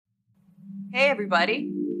Hey,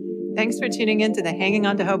 everybody. Thanks for tuning in to the Hanging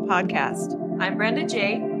On to Hope podcast. I'm Brenda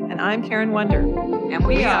J. And I'm Karen Wonder. And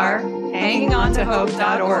we are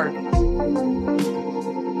hangingontohope.org.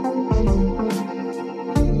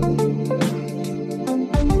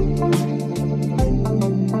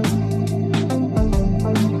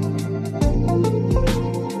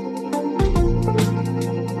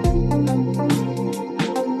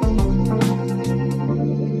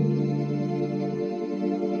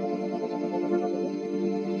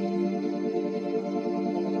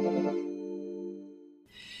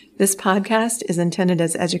 This podcast is intended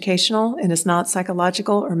as educational and is not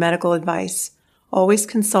psychological or medical advice. Always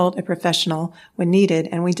consult a professional when needed,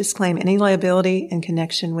 and we disclaim any liability in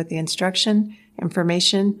connection with the instruction,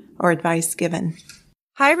 information, or advice given.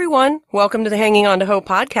 Hi, everyone. Welcome to the Hanging On to Hope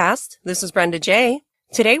podcast. This is Brenda J.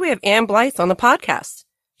 Today we have Anne Blythe on the podcast.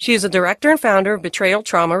 She is a director and founder of Betrayal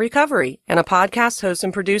Trauma Recovery and a podcast host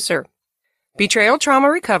and producer. Betrayal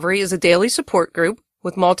Trauma Recovery is a daily support group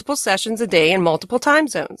with multiple sessions a day in multiple time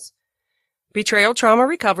zones. Betrayal Trauma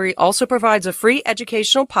Recovery also provides a free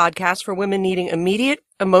educational podcast for women needing immediate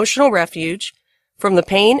emotional refuge from the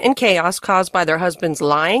pain and chaos caused by their husband's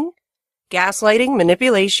lying, gaslighting,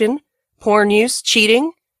 manipulation, porn use,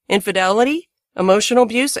 cheating, infidelity, emotional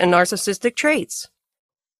abuse, and narcissistic traits.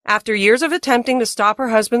 After years of attempting to stop her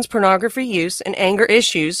husband's pornography use and anger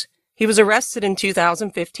issues, he was arrested in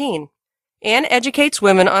 2015. Anne educates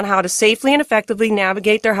women on how to safely and effectively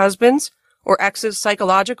navigate their husband's or ex's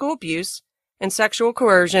psychological abuse and sexual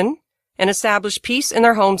coercion and establish peace in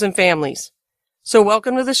their homes and families. So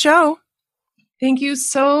welcome to the show. Thank you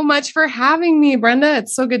so much for having me, Brenda.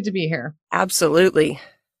 It's so good to be here. Absolutely.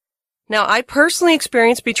 Now, I personally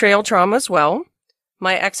experienced betrayal trauma as well.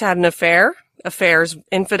 My ex had an affair, affairs,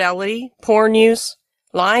 infidelity, porn use,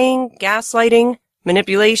 lying, gaslighting,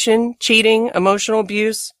 manipulation, cheating, emotional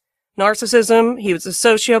abuse, narcissism. He was a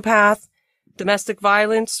sociopath, domestic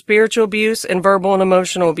violence, spiritual abuse, and verbal and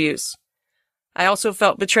emotional abuse. I also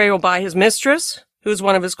felt betrayal by his mistress, who was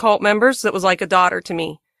one of his cult members that was like a daughter to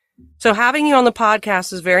me. So having you on the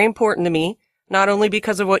podcast is very important to me, not only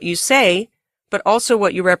because of what you say, but also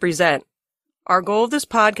what you represent. Our goal of this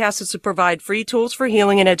podcast is to provide free tools for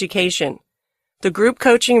healing and education. The group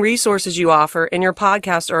coaching resources you offer in your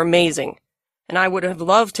podcast are amazing, and I would have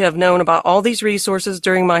loved to have known about all these resources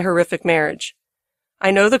during my horrific marriage.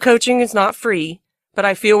 I know the coaching is not free, but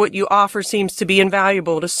I feel what you offer seems to be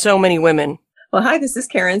invaluable to so many women. Well, hi, this is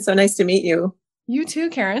Karen. So nice to meet you. You too,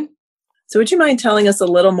 Karen. So would you mind telling us a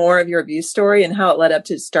little more of your abuse story and how it led up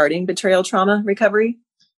to starting Betrayal Trauma Recovery?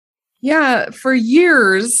 Yeah, for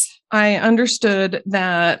years, I understood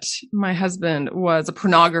that my husband was a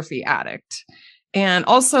pornography addict and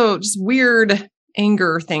also just weird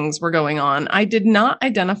anger things were going on. I did not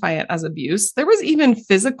identify it as abuse. There was even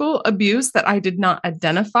physical abuse that I did not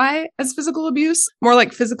identify as physical abuse, more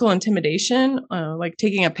like physical intimidation, like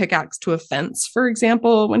taking a pickaxe to a fence, for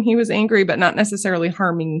example, when he was angry, but not necessarily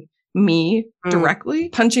harming me directly,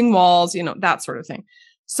 punching walls, that sort of thing.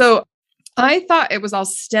 So I thought it was all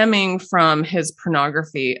stemming from his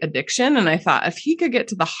pornography addiction. And I thought if he could get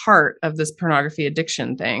to the heart of this pornography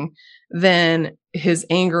addiction thing, then his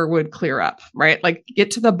anger would clear up, right? Like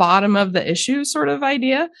get to the bottom of the issue sort of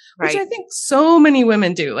idea, which I think so many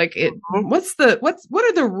women do. Like what is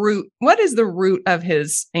the root of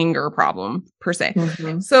his anger problem per se?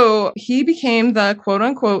 So he became the quote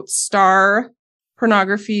unquote star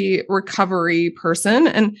pornography recovery person.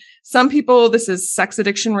 And some people, this is sex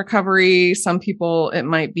addiction recovery. Some people, it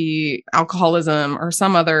might be alcoholism or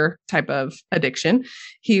some other type of addiction.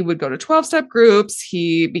 He would go to 12-step groups.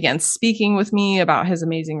 He began speaking with me about his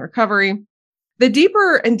amazing recovery. The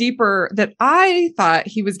deeper and deeper that I thought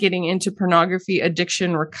he was getting into pornography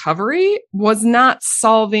addiction recovery was not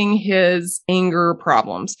solving his anger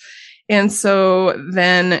problems. And so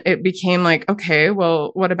then it became like, okay,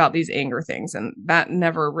 well, what about these anger things? And that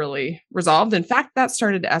never really resolved. In fact, that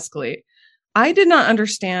started to escalate. I did not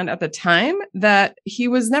understand at the time that he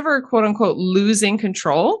was never, quote unquote, losing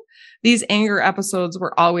control. These anger episodes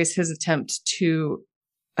were always his attempt to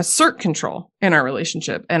assert control in our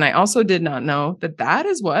relationship. And I also did not know that that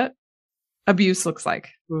is what abuse looks like.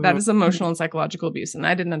 That is emotional and psychological abuse. And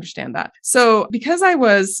I didn't understand that. So because I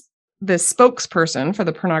was the spokesperson for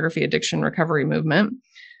the pornography addiction recovery movement,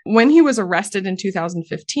 when he was arrested in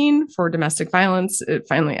 2015 for domestic violence, it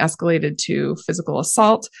finally escalated to physical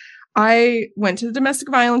assault. I went to the domestic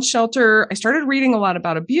violence shelter. I started reading a lot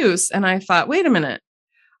about abuse, and I thought, wait a minute,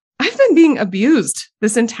 I've been being abused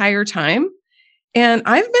this entire time. And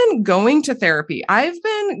I've been going to therapy. I've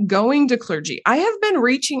been going to clergy. I have been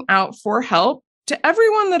reaching out for help to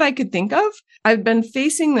everyone that I could think of. I've been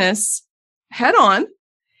facing this head on.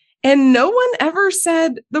 And no one ever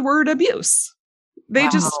said the word abuse. They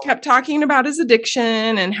just kept talking about his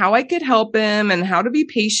addiction and how I could help him and how to be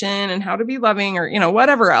patient and how to be loving or,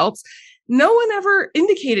 whatever else. No one ever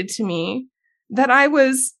indicated to me that I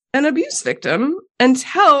was an abuse victim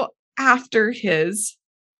until after his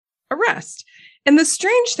arrest. And the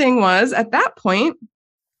strange thing was at that point,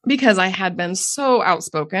 because I had been so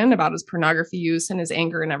outspoken about his pornography use and his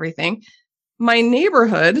anger and everything, my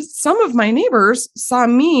neighborhood, some of my neighbors saw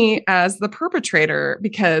me as the perpetrator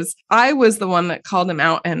because I was the one that called him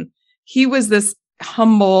out. And he was this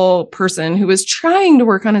humble person who was trying to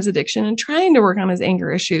work on his addiction and trying to work on his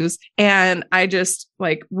anger issues. And I just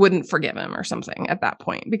wouldn't forgive him or something at that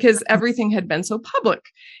point because everything had been so public.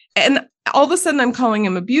 And all of a sudden I'm calling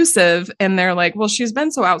him abusive. And they're like, well, she's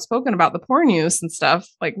been so outspoken about the porn use and stuff.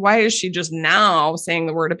 Why is she just now saying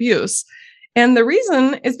the word abuse? And the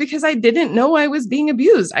reason is because I didn't know I was being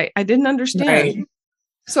abused. I didn't understand. Right.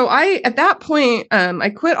 So at that point, I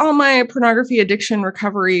quit all my pornography addiction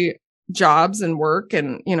recovery jobs and work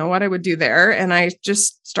and, what I would do there. And I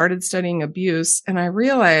just started studying abuse. And I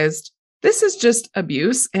realized this is just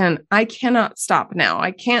abuse and I cannot stop now.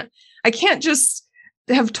 I can't just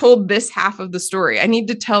have told this half of the story. I need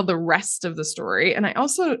to tell the rest of the story. And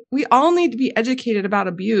we all need to be educated about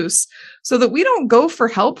abuse so that we don't go for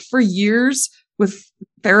help for years with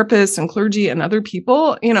therapists and clergy and other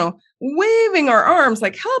people, waving our arms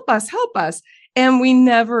help us. And we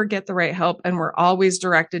never get the right help. And we're always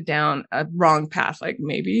directed down a wrong path.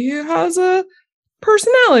 Maybe he has a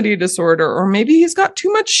personality disorder, or maybe he's got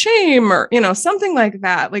too much shame or, something like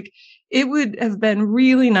that. It would have been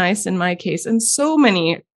really nice in my case and so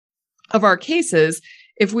many of our cases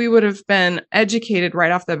if we would have been educated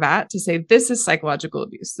right off the bat to say, this is psychological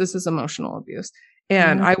abuse, this is emotional abuse.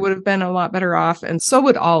 And I would have been a lot better off. And so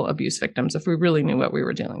would all abuse victims if we really knew what we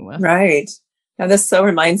were dealing with. Right. Now, this so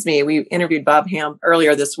reminds me, we interviewed Bob Ham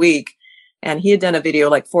earlier this week, and he had done a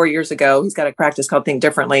video 4 years ago. He's got a practice called Think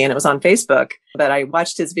Differently, and it was on Facebook. But I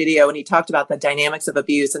watched his video and he talked about the dynamics of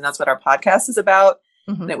abuse. And that's what our podcast is about.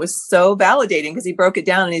 Mm-hmm. And it was so validating because he broke it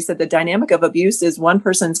down and he said the dynamic of abuse is one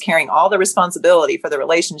person's carrying all the responsibility for the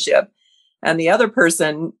relationship and the other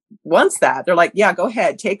person wants that. They're like, yeah, go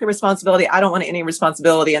ahead, take the responsibility. I don't want any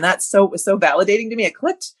responsibility. And that's was so validating to me. It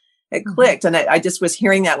clicked. And I just was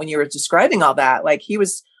hearing that when you were describing all that, he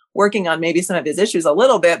was working on maybe some of his issues a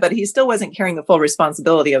little bit, but he still wasn't carrying the full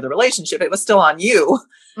responsibility of the relationship. It was still on you.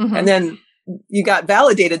 Mm-hmm. And then you got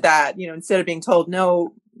validated that, instead of being told,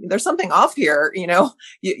 no, there's something off here,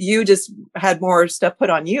 you just had more stuff put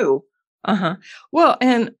on you. Uh-huh. Well,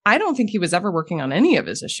 and I don't think he was ever working on any of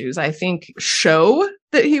his issues. I think show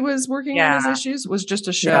that he was working on his issues was just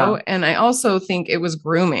a show. Yeah. And I also think it was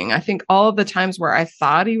grooming. I think all of the times where I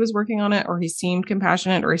thought he was working on it or he seemed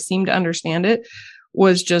compassionate or he seemed to understand it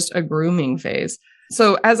was just a grooming phase.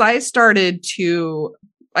 So as I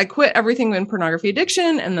quit everything in pornography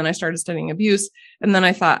addiction, and then I started studying abuse. And then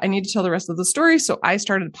I thought I need to tell the rest of the story. So I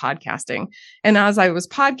started podcasting. And as I was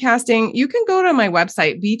podcasting, you can go to my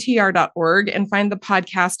website, btr.org, and find the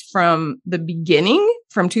podcast from the beginning,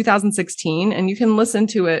 from 2016. And you can listen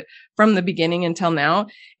to it from the beginning until now.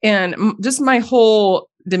 And just my whole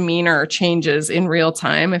demeanor changes in real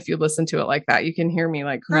time. If you listen to it like that, you can hear me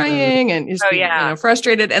crying and just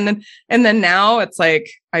frustrated. And then now it's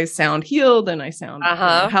I sound healed and I sound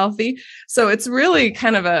healthy. So it's really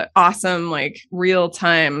kind of a awesome, real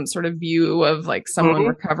time sort of view of someone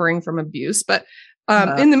recovering from abuse. But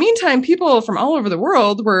in the meantime, people from all over the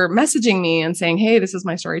world were messaging me and saying, hey, this is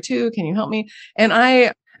my story too. Can you help me?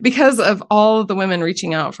 And because of all of the women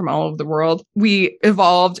reaching out from all over the world, we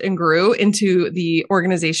evolved and grew into the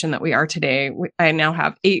organization that we are today. I now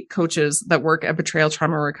have 8 coaches that work at Betrayal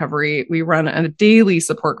Trauma Recovery. We run a daily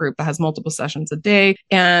support group that has multiple sessions a day.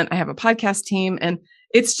 And I have a podcast team. And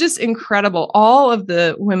it's just incredible. All of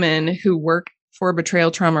the women who work for Betrayal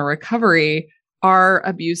Trauma Recovery are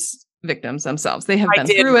abuse victims themselves. They have been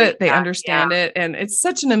through it. They understand it. And it's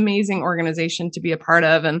such an amazing organization to be a part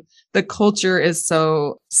of. And the culture is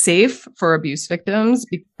so safe for abuse victims.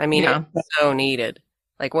 It's so needed.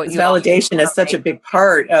 Validation is such a big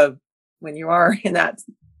part of when you are in that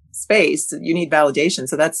space, you need validation.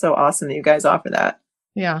 So that's so awesome that you guys offer that.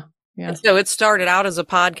 Yeah. Yeah. And so it started out as a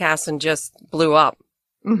podcast and just blew up.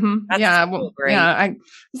 Mm-hmm. Yeah. Well, great. Yeah.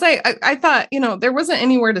 I thought, there wasn't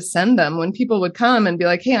anywhere to send them when people would come and be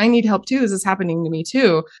like, hey, I need help too. Is this happening to me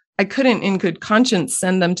too? I couldn't in good conscience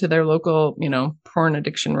send them to their local, porn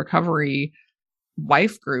addiction recovery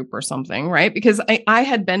wife group or something. Right. Because I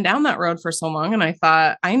had been down that road for so long and I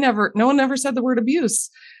thought no one ever said the word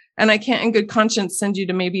abuse. And I can't in good conscience send you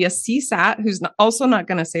to maybe a CSAT who's also not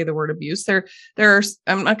going to say the word abuse.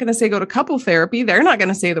 I'm not going to say go to couple therapy. They're not going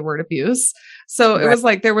to say the word abuse. So it was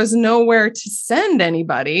like there was nowhere to send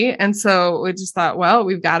anybody. And so we just thought, well,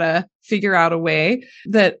 we've got to figure out a way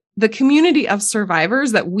that the community of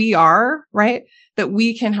survivors that we are, right, that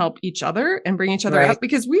we can help each other and bring each other up,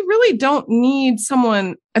 because we really don't need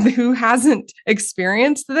someone who hasn't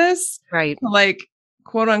experienced this, right, to like,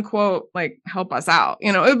 quote unquote, like help us out.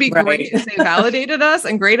 You know, it would be great if they validated us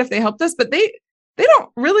and great if they helped us, but they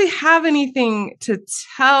don't really have anything to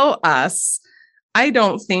tell us, I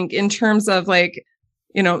don't think, in terms of like,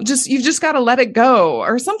 you know, you've just got to let it go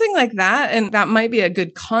or something like that. And that might be a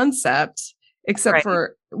good concept, except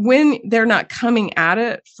for when they're not coming at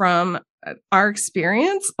it from our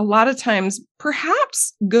experience. A lot of times,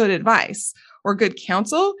 perhaps good advice or good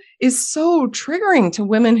counsel is so triggering to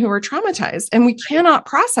women who are traumatized, and we cannot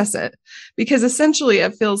process it because essentially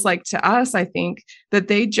it feels like to us, I think, that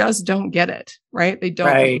they just don't get it, right? They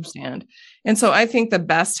don't understand. And so I think the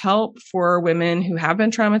best help for women who have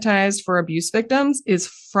been traumatized, for abuse victims, is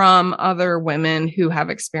from other women who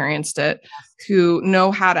have experienced it, who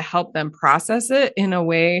know how to help them process it in a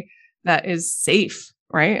way that is safe,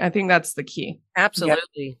 right? I think that's the key. Absolutely.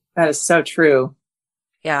 Yep. That is so true.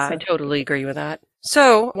 Yeah, I totally agree with that.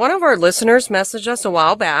 So one of our listeners messaged us a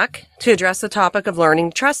while back to address the topic of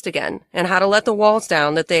learning to trust again and how to let the walls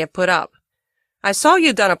down that they have put up. I saw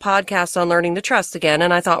you'd done a podcast on learning to trust again,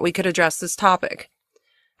 and I thought we could address this topic.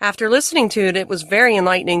 After listening to it, it was very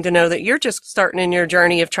enlightening to know that you're just starting in your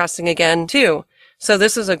journey of trusting again, too. So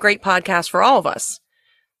this is a great podcast for all of us.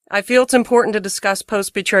 I feel it's important to discuss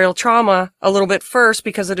post-betrayal trauma a little bit first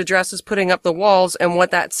because it addresses putting up the walls and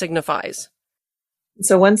what that signifies.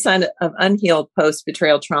 So one sign of unhealed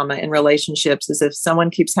post-betrayal trauma in relationships is if someone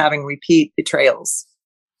keeps having repeat betrayals.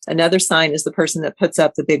 Another sign is the person that puts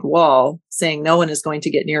up the big wall saying no one is going to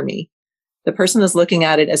get near me. The person is looking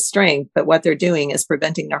at it as strength, but what they're doing is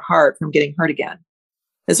preventing their heart from getting hurt again.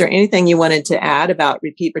 Is there anything you wanted to add about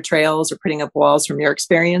repeat betrayals or putting up walls from your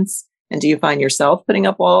experience? And do you find yourself putting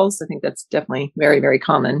up walls? I think that's definitely very, very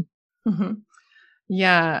common. Mm-hmm.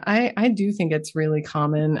 Yeah, I do think it's really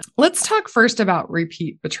common. Let's talk first about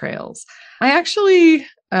repeat betrayals. I actually,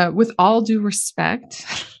 with all due respect,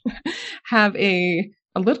 have a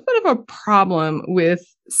little bit of a problem with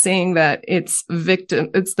saying that it's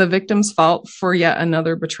the victim's fault for yet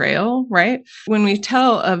another betrayal, right? When we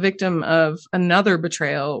tell a victim of another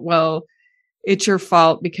betrayal, well, it's your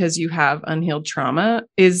fault because you have unhealed trauma,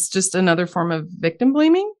 is just another form of victim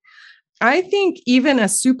blaming. I think even a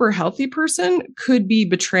super healthy person could be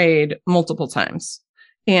betrayed multiple times.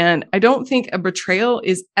 And I don't think a betrayal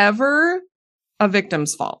is ever a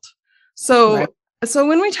victim's fault. So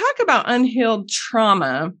when we talk about unhealed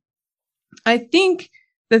trauma, I think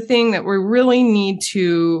the thing that we really need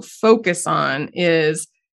to focus on is,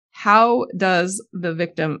 how does the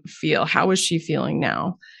victim feel? How is she feeling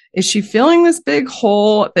now? Is she feeling this big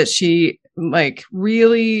hole that she like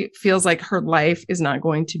really feels like her life is not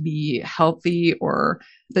going to be healthy, or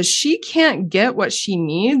that she can't get what she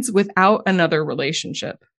needs without another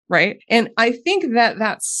relationship, right? And I think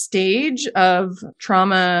that stage of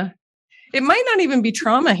trauma, it might not even be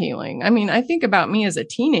trauma healing. I mean, I think about me as a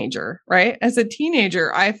teenager, right? As a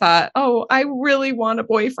teenager, I thought, oh, I really want a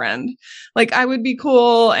boyfriend. Like I would be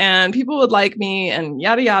cool and people would like me and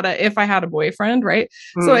yada, yada, if I had a boyfriend, right?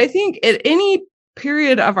 So I think at any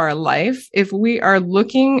period of our life, if we are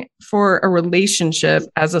looking for a relationship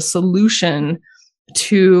as a solution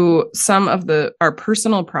to some of our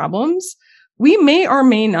personal problems, we may or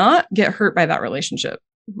may not get hurt by that relationship.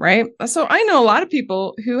 Right. So I know a lot of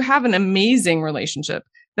people who have an amazing relationship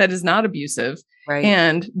that is not abusive,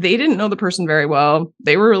 and they didn't know the person very well.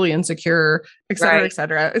 They were really insecure, et cetera, et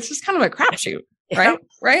cetera. It's just kind of a crapshoot. Right.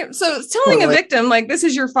 Right. So telling a victim like this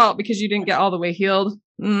is your fault because you didn't get all the way healed.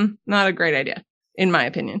 Not a great idea, in my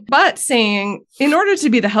opinion. But saying, in order to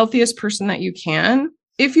be the healthiest person that you can,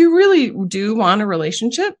 if you really do want a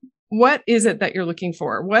relationship, what is it that you're looking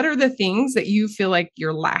for? What are the things that you feel like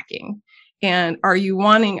you're lacking? And are you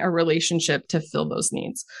wanting a relationship to fill those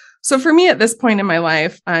needs? So for me at this point in my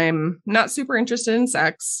life, I'm not super interested in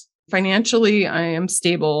sex. Financially, I am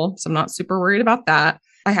stable, so I'm not super worried about that.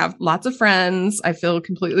 I have lots of friends. I feel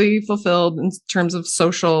completely fulfilled in terms of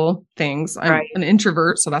social things. I'm an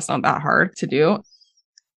introvert, so that's not that hard to do.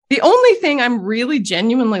 The only thing I'm really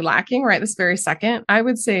genuinely lacking right this very second, I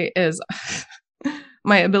would say, is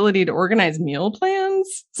my ability to organize meal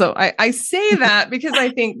plans. So I say that because I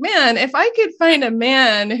think, man, if I could find a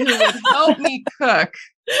man who would help me cook,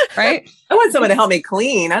 right? I want someone to help me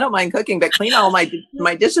clean. I don't mind cooking, but clean all my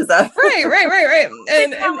dishes up. Right.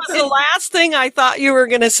 And that was the last thing I thought you were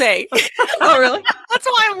going to say. Oh, really? That's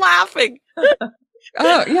why I'm laughing.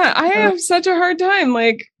 Oh, yeah. I have such a hard time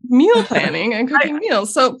like meal planning and cooking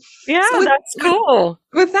meals. So that's cool.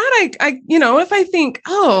 With that, I if I think,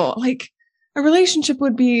 like a relationship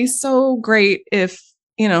would be so great if,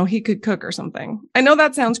 he could cook or something. I know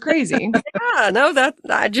that sounds crazy. Yeah, no, that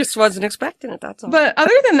I just wasn't expecting it. That's all. But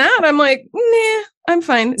other than that, I'm like, nah, I'm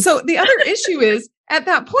fine. So the other issue is at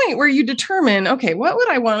that point where you determine, okay, what would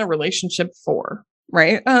I want a relationship for?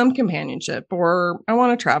 Right. Companionship, or I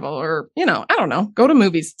want to travel, or, I don't know, go to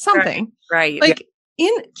movies, something. Right. Like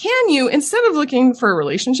can you, instead of looking for a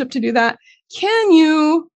relationship to do that, can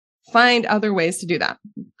you find other ways to do that?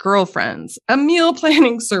 Girlfriends, a meal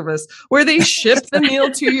planning service where they ship the meal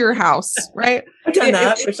to your house, right? I've done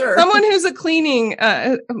that for sure. Someone who's a cleaning,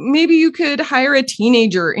 maybe you could hire a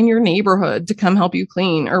teenager in your neighborhood to come help you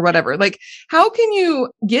clean or whatever. Like, how can you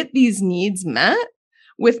get these needs met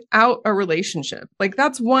without a relationship? Like,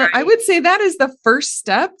 that's one, I would say that is the first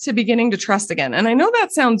step to beginning to trust again. And I know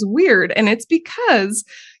that sounds weird, and it's because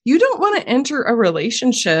you don't want to enter a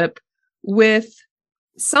relationship with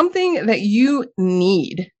something that you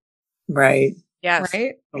need. Right. Yes.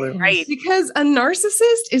 Right. Right. Because a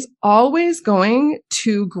narcissist is always going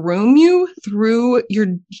to groom you through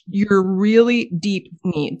your really deep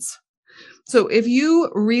needs. So if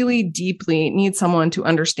you really deeply need someone to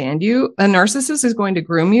understand you, a narcissist is going to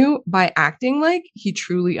groom you by acting like he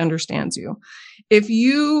truly understands you. If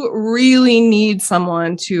you really need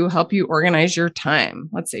someone to help you organize your time,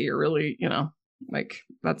 let's say you're really, like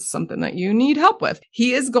that's something that you need help with,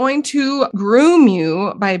 he is going to groom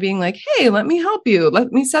you by being like, hey, let me help you.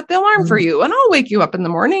 Let me set the alarm for you. And I'll wake you up in the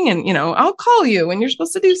morning and, I'll call you when you're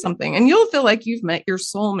supposed to do something, and you'll feel like you've met your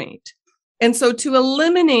soulmate. And so to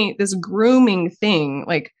eliminate this grooming thing,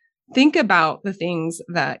 like think about the things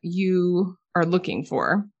that you are looking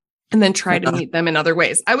for and then try to meet them in other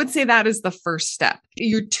ways. I would say that is the first step.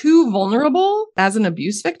 You're too vulnerable as an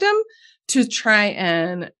abuse victim to try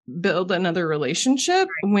and build another relationship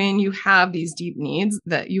when you have these deep needs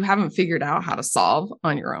that you haven't figured out how to solve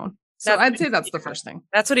on your own. So I'd say that's the first thing.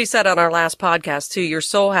 That's what he said on our last podcast too. Your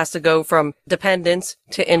soul has to go from dependence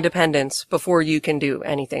to independence before you can do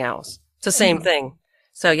anything else. It's the same thing.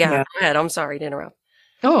 So go ahead. I'm sorry to interrupt.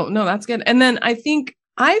 Oh, no, that's good. And then I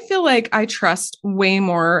feel like I trust way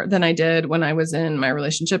more than I did when I was in my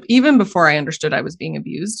relationship, even before I understood I was being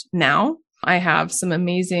abused. Now I have some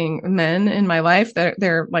amazing men in my life that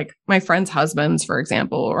they're like my friends' husbands, for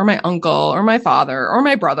example, or my uncle or my father or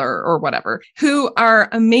my brother or whatever, who are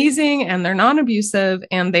amazing, and they're non-abusive,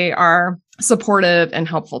 and they are supportive and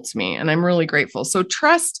helpful to me. And I'm really grateful. So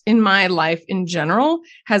trust in my life in general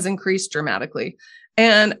has increased dramatically.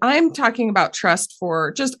 And I'm talking about trust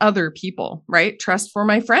for just other people, right? Trust for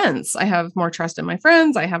my friends. I have more trust in my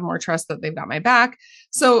friends. I have more trust that they've got my back.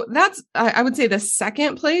 So that's, I would say the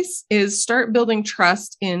second place is start building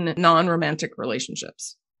trust in non-romantic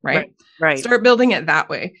relationships, right? Right. Start building it that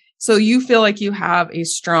way. So you feel like you have a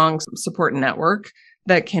strong support network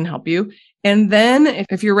that can help you. And then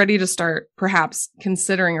if you're ready to start perhaps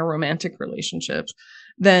considering a romantic relationship,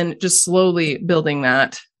 then just slowly building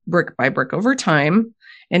that brick by brick over time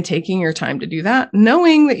and taking your time to do that,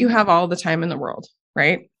 knowing that you have all the time in the world,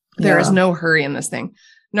 right? There is no hurry in this thing.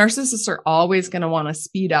 Narcissists are always going to want to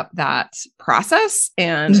speed up that process,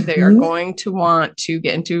 and they are going to want to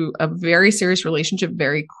get into a very serious relationship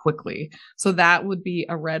very quickly. So that would be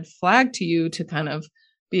a red flag to you to kind of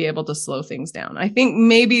be able to slow things down. I think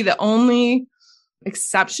maybe the only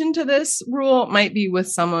exception to this rule might be with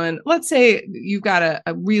someone, let's say you've got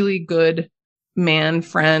a really good man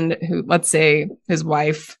friend who, let's say his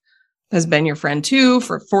wife has been your friend too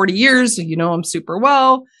for 40 years. So you know him super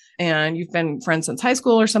well, and you've been friends since high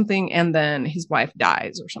school or something. And then his wife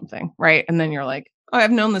dies or something, right? And then you're like, oh,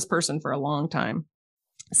 I've known this person for a long time.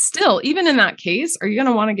 Still, even in that case, are you going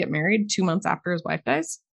to want to get married 2 months after his wife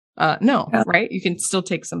dies? No, right? You can still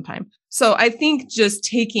take some time. So I think just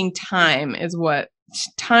taking time is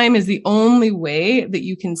the only way that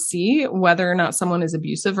you can see whether or not someone is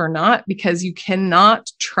abusive or not, because you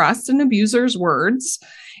cannot trust an abuser's words.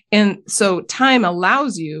 And so time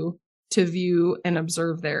allows you to view and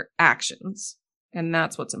observe their actions. And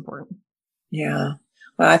that's what's important. Yeah.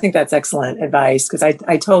 Well, I think that's excellent advice, because I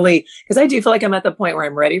do feel like I'm at the point where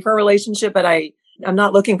I'm ready for a relationship, but I'm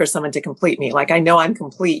not looking for someone to complete me. Like, I know I'm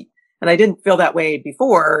complete, and I didn't feel that way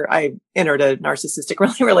before I entered a narcissistic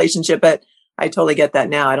relationship, but I totally get that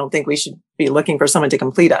now. I don't think we should be looking for someone to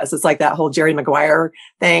complete us. It's like that whole Jerry Maguire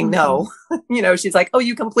thing. No, she's like, oh,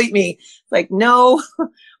 you complete me. Like, no,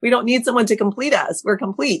 we don't need someone to complete us. We're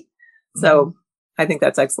complete. So I think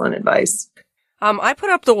that's excellent advice. I put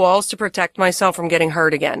up the walls to protect myself from getting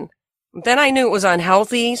hurt again. Then I knew it was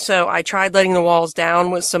unhealthy, so I tried letting the walls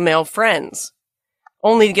down with some male friends,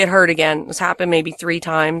 only to get hurt again. This happened maybe 3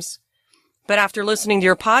 times. But after listening to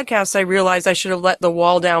your podcast, I realized I should have let the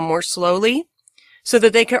wall down more slowly so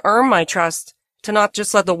that they could earn my trust to not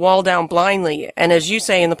just let the wall down blindly, and as you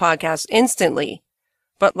say in the podcast, instantly.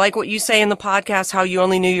 But like what you say in the podcast, how you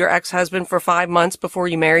only knew your ex-husband for 5 months before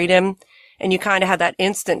you married him, and you kind of had that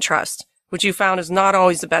instant trust, which you found is not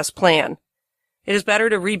always the best plan. It is better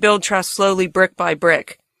to rebuild trust slowly, brick by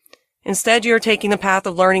brick. Instead, you're taking the path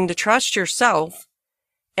of learning to trust yourself,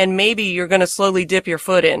 and maybe you're going to slowly dip your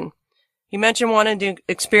foot in. You mentioned wanting to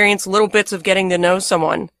experience little bits of getting to know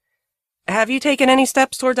someone. Have you taken any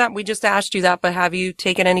steps towards that? We just asked you that, but have you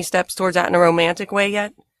taken any steps towards that in a romantic way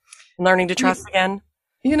yet? Learning to trust again?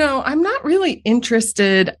 I'm not really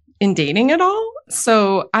interested in dating at all.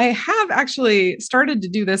 So I have actually started to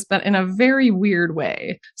do this, but in a very weird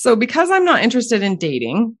way. So because I'm not interested in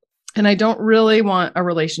dating and I don't really want a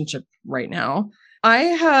relationship right now, I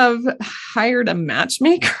have hired a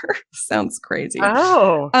matchmaker. Sounds crazy.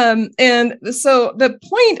 Oh. And so the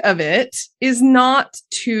point of it is not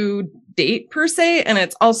to date per se, and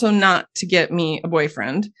it's also not to get me a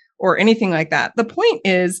boyfriend or anything like that. The point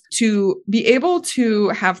is to be able to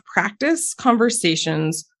have practice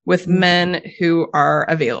conversations with men who are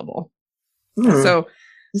available. So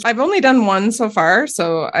I've only done one so far,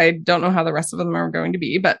 so I don't know how the rest of them are going to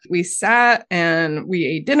be, but we sat and we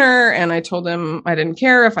ate dinner and I told him I didn't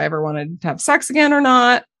care if I ever wanted to have sex again or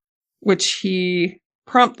not, which he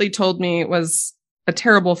promptly told me was a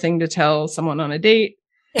terrible thing to tell someone on a date.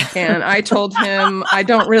 And I told him I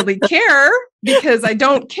don't really care because I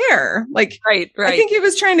don't care. Like, right. I think he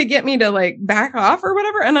was trying to get me to like back off or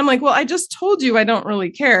whatever. And I'm like, well, I just told you I don't really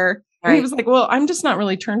care. And he was like, well, I'm just not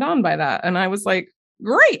really turned on by that. And I was like,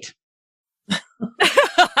 great.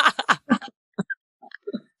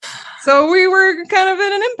 So we were kind of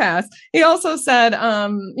in an impasse. He also said,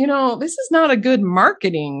 this is not a good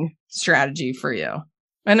marketing strategy for you.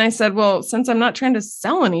 And I said, well, since I'm not trying to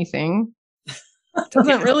sell anything, it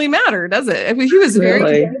doesn't really matter, does it? He was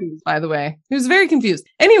very confused, by the way. He was very confused.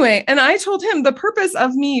 Anyway, and I told him the purpose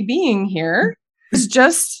of me being here is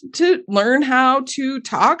just to learn how to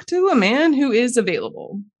talk to a man who is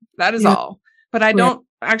available. That is all. But I don't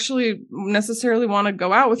actually necessarily want to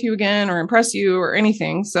go out with you again or impress you or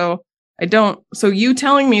anything. So I don't. So you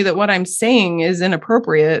telling me that what I'm saying is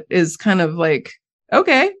inappropriate is kind of like,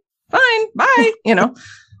 okay, fine, bye,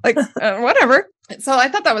 whatever. So I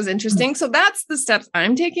thought that was interesting. So that's the steps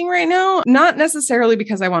I'm taking right now, not necessarily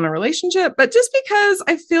because I want a relationship, but just because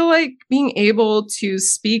I feel like being able to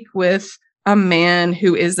speak with a man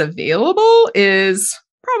who is available is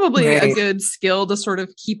probably a good skill to sort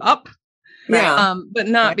of keep up. Yeah. But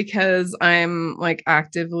not because I'm like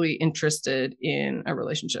actively interested in a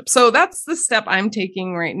relationship. So that's the step I'm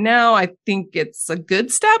taking right now. I think it's a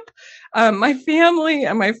good step. My family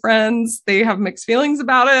and my friends, they have mixed feelings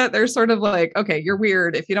about it. They're sort of like, okay, you're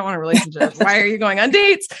weird if you don't want a relationship. Why are you going on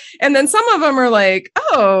dates? And then some of them are like,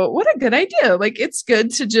 oh, what a good idea. Like, it's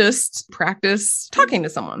good to just practice talking to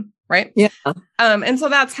someone. Right. Yeah. And so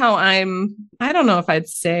that's how I don't know if I'd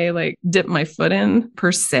say like dip my foot in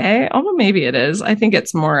per se, although maybe it is. I think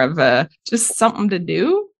it's more of just something to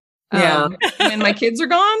do. When my kids are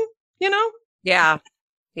gone, Yeah.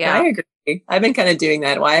 Yeah. I agree. I've been kind of doing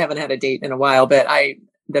that. Well, I haven't had a date in a while, but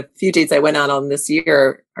the few dates I went on this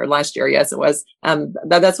year or last year, yes, it was,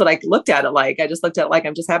 that's what I looked at it like. I just looked at it like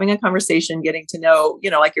I'm just having a conversation, getting to know,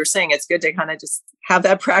 like you're saying, it's good to kind of just have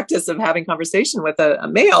that practice of having conversation with a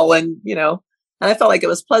male. And, and I felt like it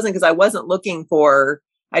was pleasant because I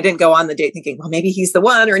didn't go on the date thinking, well, maybe he's the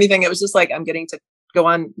one or anything. It was just like, I'm getting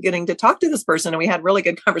to talk to this person. And we had really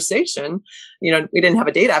good conversation. We didn't have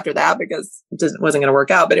a date after that because it wasn't going to work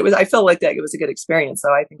out, but I felt like that it was a good experience.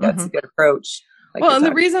 So I think that's a good approach. And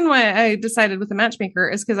the reason why I decided with the matchmaker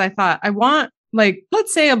is because I thought I want, like,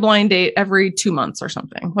 let's say a blind date every 2 months or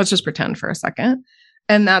something. Let's just pretend for a second.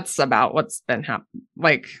 And that's about what's been happening.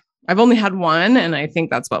 Like, I've only had one, and I think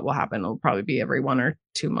that's what will happen. It'll probably be every 1 or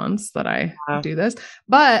 2 months that I do this.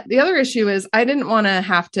 But the other issue is I didn't want to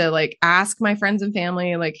have to like ask my friends and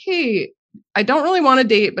family, like, hey, I don't really want to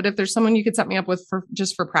date, but if there's someone you could set me up with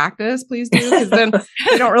for practice, please do. Because then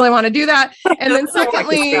I don't really want to do that. And then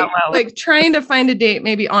secondly, like trying to find a date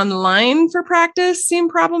maybe online for practice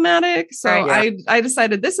seemed problematic. So I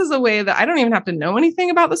decided this is a way that I don't even have to know anything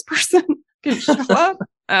about this person. can show up,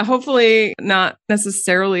 hopefully not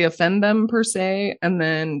necessarily offend them per se, and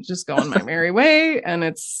then just go on my merry way. And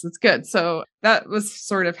it's good. So that was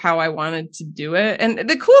sort of how I wanted to do it. And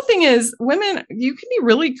the cool thing is, women, you can be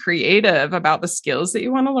really creative about the skills that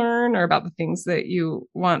you want to learn or about the things that you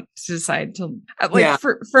want to decide to like.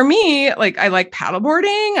 For me, like I like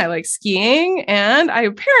paddleboarding, I like skiing, and I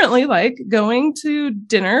apparently like going to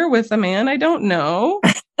dinner with a man I don't know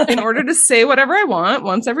in order to say whatever I want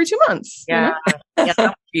once every 2 months. Yeah. Yeah, that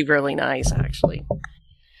would be really nice, actually.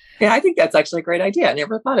 Yeah, I think that's actually a great idea. I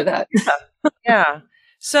never thought of that. Yeah.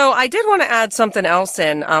 So I did want to add something else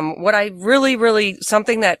in. What I really,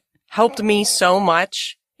 something that helped me so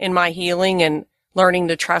much in my healing and learning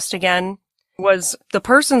to trust again was the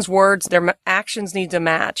person's words, their actions need to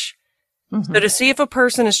match. Mm-hmm. So to see if a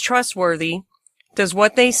person is trustworthy, does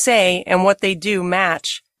what they say and what they do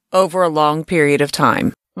match over a long period of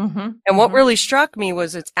time? Mm-hmm. And what really struck me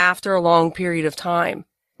was it's after a long period of time.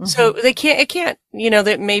 Mm-hmm. So it can't,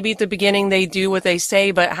 that maybe at the beginning they do what they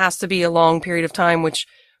say, but it has to be a long period of time, which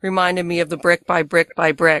reminded me of the brick by brick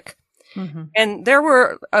by brick. Mm-hmm. And there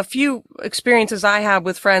were a few experiences I had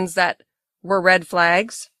with friends that were red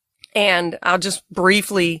flags. And I'll just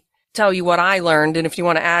briefly tell you what I learned. And if you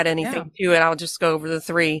want to add anything to it, I'll just go over the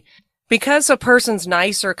 3. Because a person's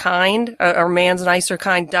nice or kind, or man's nice or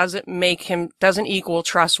kind, doesn't equal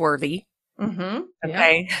trustworthy. Mm-hmm.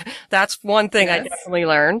 Okay. Yeah. That's one thing I definitely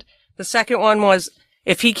learned. The second one was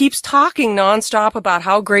if he keeps talking nonstop about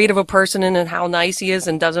how great of a person and how nice he is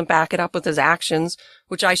and doesn't back it up with his actions,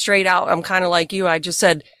 which I straight out, I'm kind of like you. I just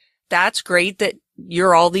said, that's great that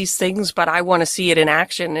you're all these things, but I want to see it in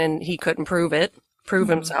action. And he couldn't prove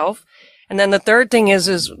himself. And then the third thing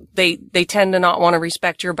is they tend to not want to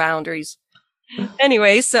respect your boundaries.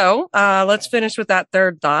 Anyway, so let's finish with that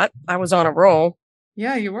third thought. I was on a roll.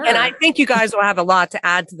 Yeah, you were. And I think you guys will have a lot to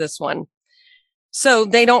add to this one. So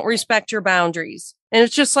they don't respect your boundaries. And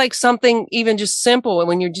it's just like something even just simple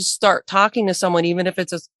when you just start talking to someone, even if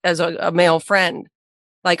it's as a male friend.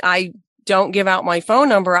 Like I don't give out my phone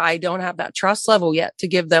number. I don't have that trust level yet to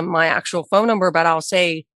give them my actual phone number, but I'll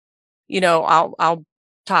say, I'll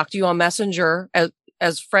talk to you on Messenger as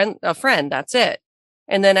a friend. That's it.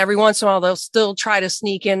 And then every once in a while, they'll still try to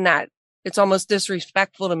sneak in that it's almost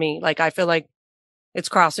disrespectful to me. Like I feel like it's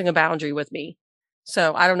crossing a boundary with me.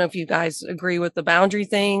 So I don't know if you guys agree with the boundary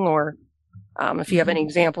thing or if you have any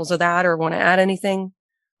examples of that or want to add anything.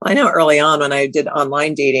 I know early on when I did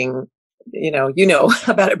online dating, you know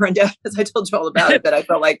about it, Brenda, because I told you all about it, that I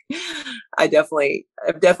felt like I definitely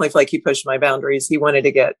feel like he pushed my boundaries. He wanted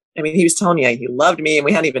to he was telling me he loved me and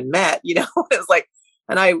we hadn't even met, it was like,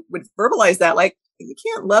 and I would verbalize that, like, you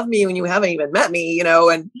can't love me when you haven't even met me,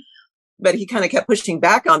 but he kind of kept pushing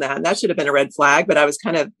back on that. And that should have been a red flag, but I was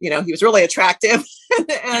kind of, he was really attractive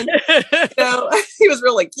and he was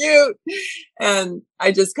really cute. And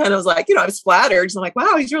I just kind of was like, I was flattered. So I'm like,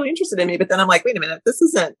 wow, he's really interested in me. But then I'm like, wait a minute, this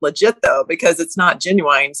isn't legit though, because it's not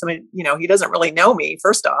genuine. So, he doesn't really know me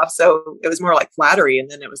first off. So it was more like flattery.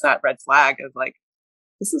 And then it was that red flag of like,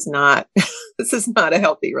 this is not a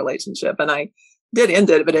healthy relationship. And I did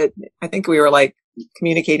end it, but I think we were like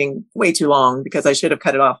communicating way too long because I should have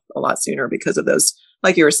cut it off a lot sooner because of those,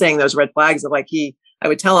 like you were saying, those red flags of like I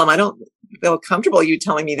would tell him, I don't feel comfortable you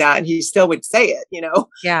telling me that. And he still would say it,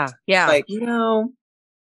 Yeah. Yeah. Like, that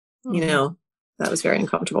was very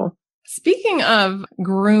uncomfortable. Speaking of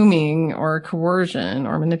grooming or coercion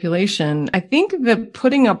or manipulation, I think the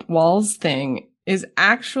putting up walls thing is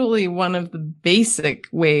actually one of the basic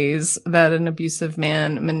ways that an abusive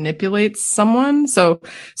man manipulates someone. So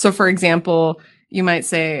for example, you might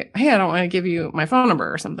say, hey, I don't want to give you my phone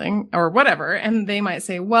number or something or whatever. And they might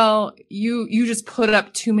say, well, you just put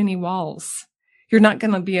up too many walls. You're not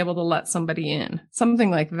going to be able to let somebody in.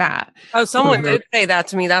 Something like that. Oh, someone did say that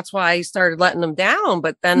to me. That's why I started letting them down.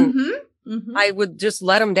 But then I would just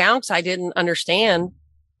let them down because I didn't understand.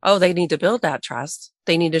 Oh, they need to build that trust.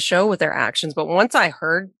 They need to show with their actions. But once I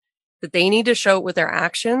heard that they need to show it with their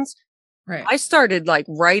actions, right, I started like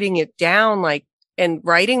writing it down, and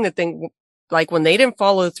writing the thing, like when they didn't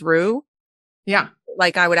follow through. Yeah.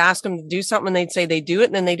 Like I would ask them to do something and they'd say they do it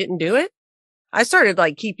and then they didn't do it. I started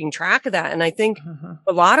like keeping track of that. And I think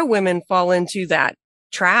a lot of women fall into that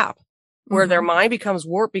trap where their mind becomes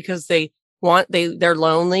warped because they're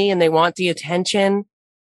lonely and they want the attention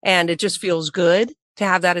and it just feels good to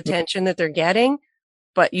have that attention that they're getting.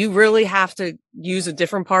 But you really have to use a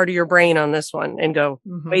different part of your brain on this one and go,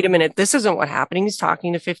 wait a minute, this isn't what happening. He's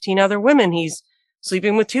talking to 15 other women. He's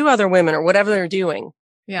sleeping with 2 other women or whatever they're doing.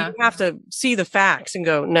 Yeah. You have to see the facts and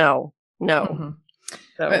go, no.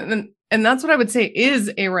 So. And that's what I would say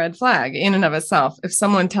is a red flag in and of itself. If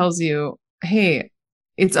someone tells you, hey,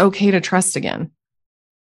 it's okay to trust again.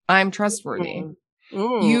 I'm trustworthy.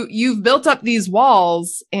 You've built up these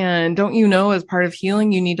walls, and don't you know, as part of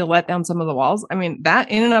healing, you need to let down some of the walls. I mean, that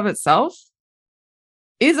in and of itself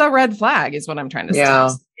is a red flag, is what I'm trying to say.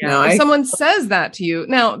 No, if someone says that to you,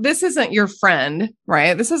 now this isn't your friend,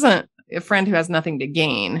 right? This isn't a friend who has nothing to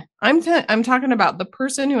gain. I'm talking about the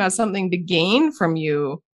person who has something to gain from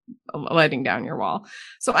you letting down your wall.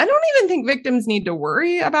 So I don't even think victims need to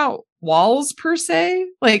worry about walls per se.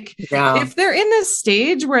 Like, if they're in this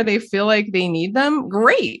stage where they feel like they need them,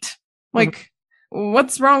 great. Like,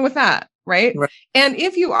 what's wrong with that? Right? And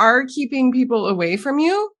if you are keeping people away from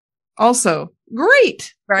you, also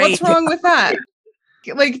great. What's wrong with that?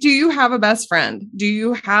 Like, do you have a best friend? Do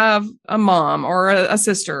you have a mom or a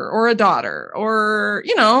sister or a daughter or,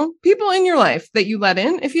 you know, people in your life that you let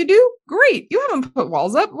in? If you do, great. You haven't put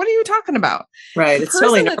walls up. What are you talking about? Right. It's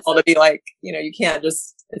totally normal to be like, you know, you can't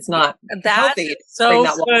just, it's not healthy. So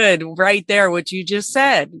good right there, what you just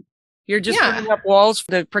said. You're just putting up walls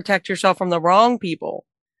to protect yourself from the wrong people.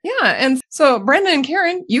 Yeah. And so Brenda and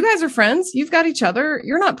Karen, you guys are friends. You've got each other.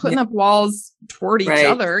 You're not putting up walls toward each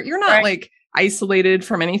other. You're not like isolated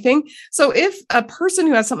from anything. So if a person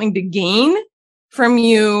who has something to gain from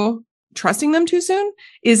you trusting them too soon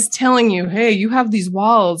is telling you, hey, you have these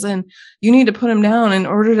walls and you need to put them down in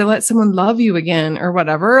order to let someone love you again or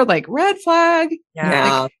whatever, like red flag.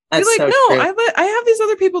 Like, that's be like, so no, true. I have these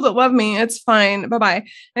other people that love me. It's fine. Bye-bye.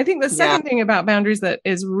 I think the second thing about boundaries that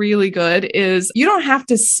is really good is you don't have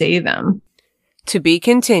to say them. To be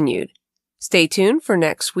continued. Stay tuned for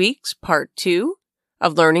next week's part 2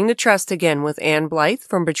 of Learning to Trust Again with Anne Blythe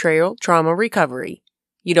from Betrayal Trauma Recovery.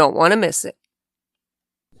 You don't want to miss it.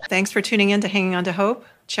 Thanks for tuning in to Hanging On to Hope.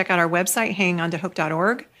 Check out our website,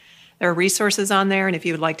 hangingontohope.org. There are resources on there, and if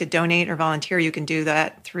you would like to donate or volunteer, you can do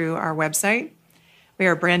that through our website. We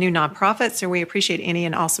are a brand new nonprofit, so we appreciate any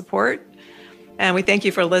and all support. And we thank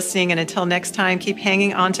you for listening, and until next time, keep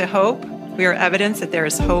hanging on to hope. We are evidence that there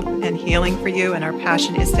is hope and healing for you, and our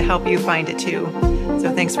passion is to help you find it too.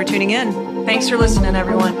 So thanks for tuning in. Thanks for listening,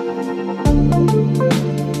 everyone.